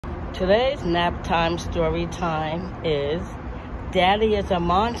Today's Naptime story time is Daddy is a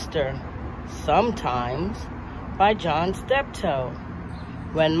Monster, Sometimes, by John Steptoe.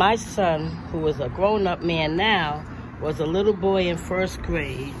 When my son, who is a grown-up man now, was a little boy in first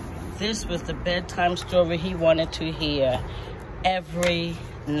grade, this was the bedtime story he wanted to hear every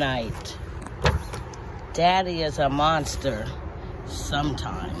night. Daddy is a monster,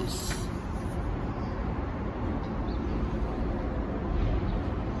 sometimes.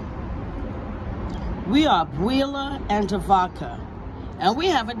 We are Bwila and Javaka, and we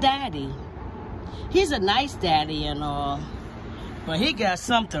have a daddy. He's a nice daddy and all, but he got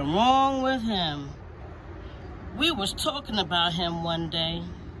something wrong with him. We was talking about him one day.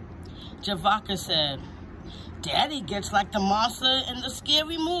 Javaka said, Daddy gets like the monster in the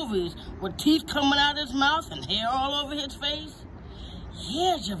scary movies with teeth coming out his mouth and hair all over his face.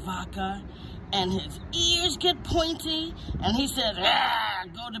 Yeah, Javaka. And his ears get pointy, and he says,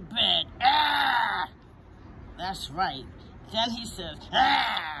 go to bed, That's right. Then he says,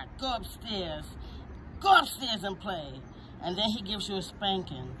 go upstairs and play. And then he gives you a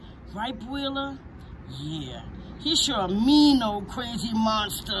spanking. Right, Bwila? Yeah. He's sure a mean old crazy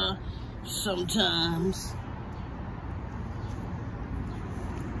monster sometimes.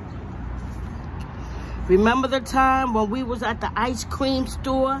 Remember the time when we was at the ice cream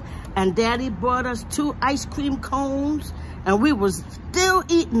store and Daddy brought us 2 ice cream cones and we was still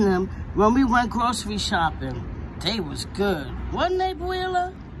eating them when we went grocery shopping? They was good, wasn't they,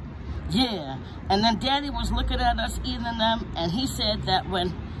 Bwila? Yeah, and then Daddy was looking at us eating them and he said that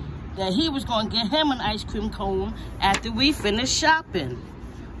he was going to get him an ice cream cone after we finished shopping.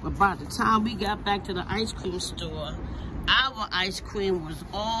 But by the time we got back to the ice cream store, our ice cream was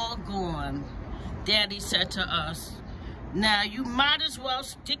all gone. Daddy said to us, now you might as well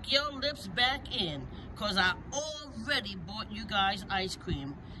stick your lips back in, because I already bought you guys ice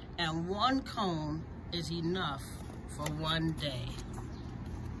cream, and 1 cone is enough for 1 day.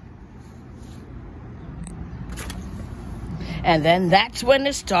 And then that's when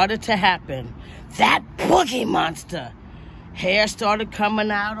it started to happen. That boogie monster. Hair started coming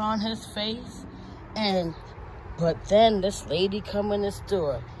out on his face, but then this lady come in the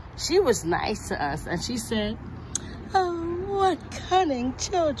store. She was nice to us, and she said, oh, what cunning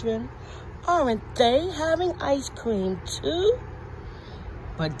children. Aren't they having ice cream too?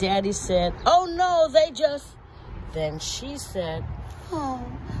 But Daddy said, oh no, they just... Then she said, oh,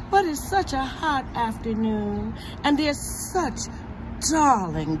 but it's such a hot afternoon, and they're such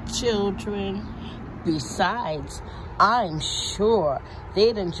darling children. Besides, I'm sure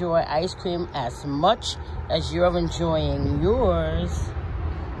they'd enjoy ice cream as much as you're enjoying yours.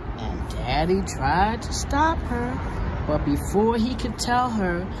 And Daddy tried to stop her, but before he could tell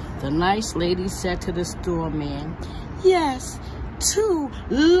her, the nice lady said to the store man, yes, 2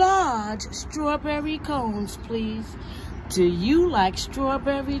 large strawberry cones, please. Do you like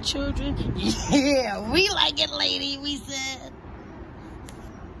strawberry, children? Yeah, we like it, lady, we said.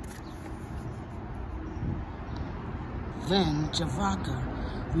 Then Javaka,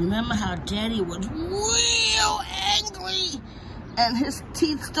 remember how Daddy was real angry? And his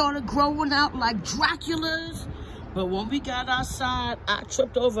teeth started growing out like Dracula's. But when we got outside, I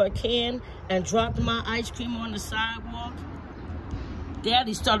tripped over a can and dropped my ice cream on the sidewalk.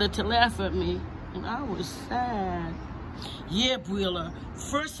 Daddy started to laugh at me, and I was sad. Yeah, Bwila.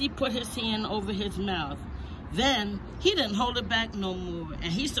 First he put his hand over his mouth. Then he didn't hold it back no more,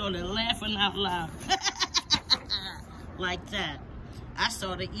 and he started laughing out loud. Like that. I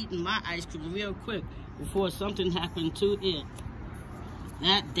started eating my ice cream real quick before something happened to it.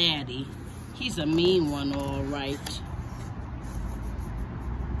 That Daddy, he's a mean one, all right.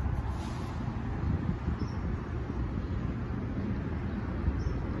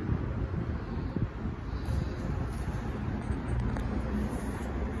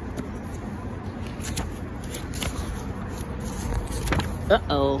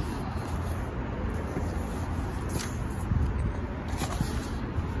 Uh-oh.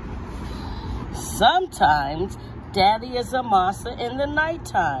 Sometimes Daddy is a monster in the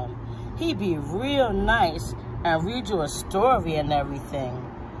nighttime. He be real nice and read you a story and everything.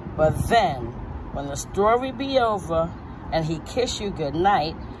 But then, when the story be over and he kiss you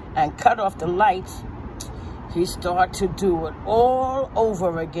goodnight and cut off the lights, he start to do it all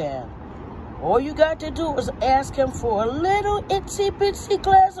over again. All you got to do is ask him for a little itsy-bitsy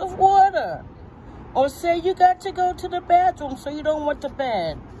glass of water. Or say you got to go to the bathroom so you don't want to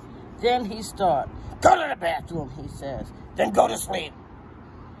bed. Then he start, go to the bathroom, he says. Then go to sleep.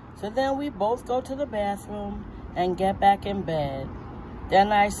 So then we both go to the bathroom and get back in bed.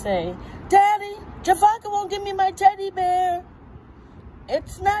 Then I say, Daddy, Javaka won't give me my teddy bear.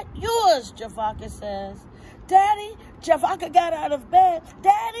 It's not yours, Javaka says. Daddy, Javaka got out of bed.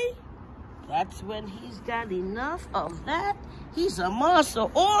 Daddy! That's when he's got enough of that. He's a monster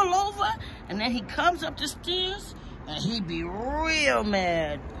all over, and then he comes up the stairs, and he be real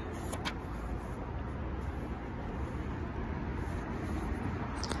mad.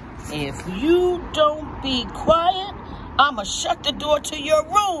 If you don't be quiet, I'ma shut the door to your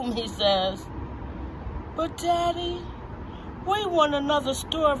room, he says. But Daddy, we want another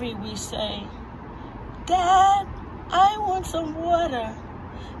story, we say. Dad, I want some water.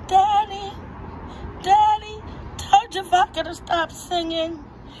 Daddy, tell Javaka to stop singing.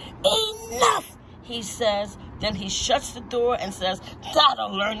 Enough, he says. Then he shuts the door and says,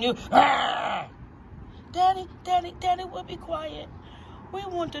 that'll learn you. Arr! Daddy, we'll be quiet. We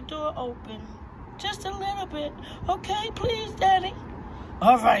want the door open. Just a little bit. Okay, please, Daddy.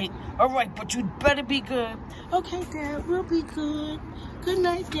 All right, but you'd better be good. Okay, Dad, we'll be good. Good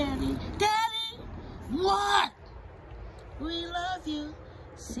night, Daddy. Daddy! What? We love you.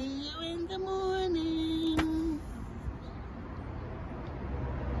 See you in the morning.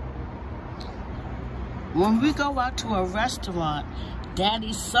 When we go out to a restaurant,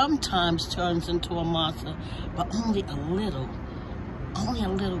 Daddy sometimes turns into a monster, but only a little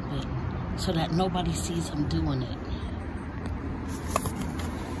bit, so that nobody sees him doing it.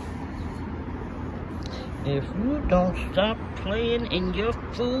 If you don't stop playing in your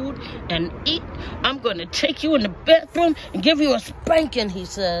food and eat, I'm going to take you in the bathroom and give you a spanking, he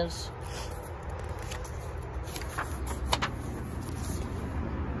says.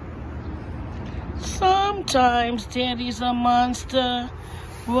 Sometimes Daddy's a monster.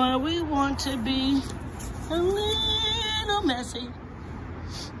 Well, we want to be a little messy.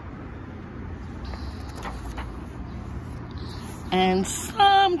 And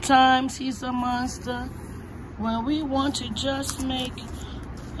sometimes he's a monster. Well, we want to just make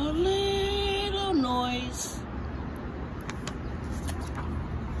a little noise.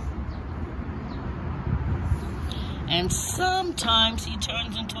 And sometimes he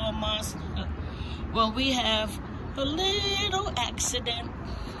turns into a monster. Well, we have a little accident.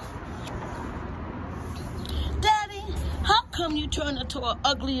 Daddy, how come you turn into an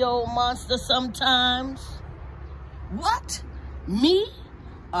ugly old monster sometimes? What? Me?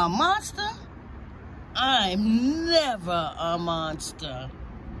 A monster? I'm never a monster.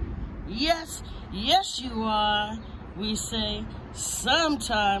 Yes, you are. We say,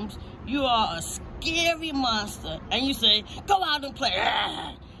 sometimes you are a scary monster. And you say, go out and play.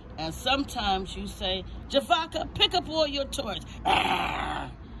 And sometimes you say, Javaka, pick up all your toys.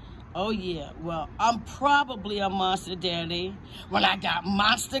 Oh yeah, well, I'm probably a monster, Daddy, when I got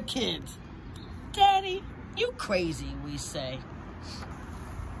monster kids. Daddy, you crazy, we say.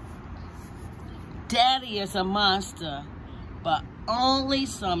 Daddy is a monster, but only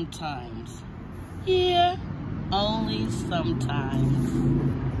sometimes. Yeah, only sometimes.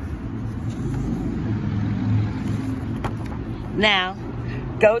 Now,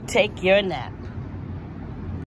 go take your nap.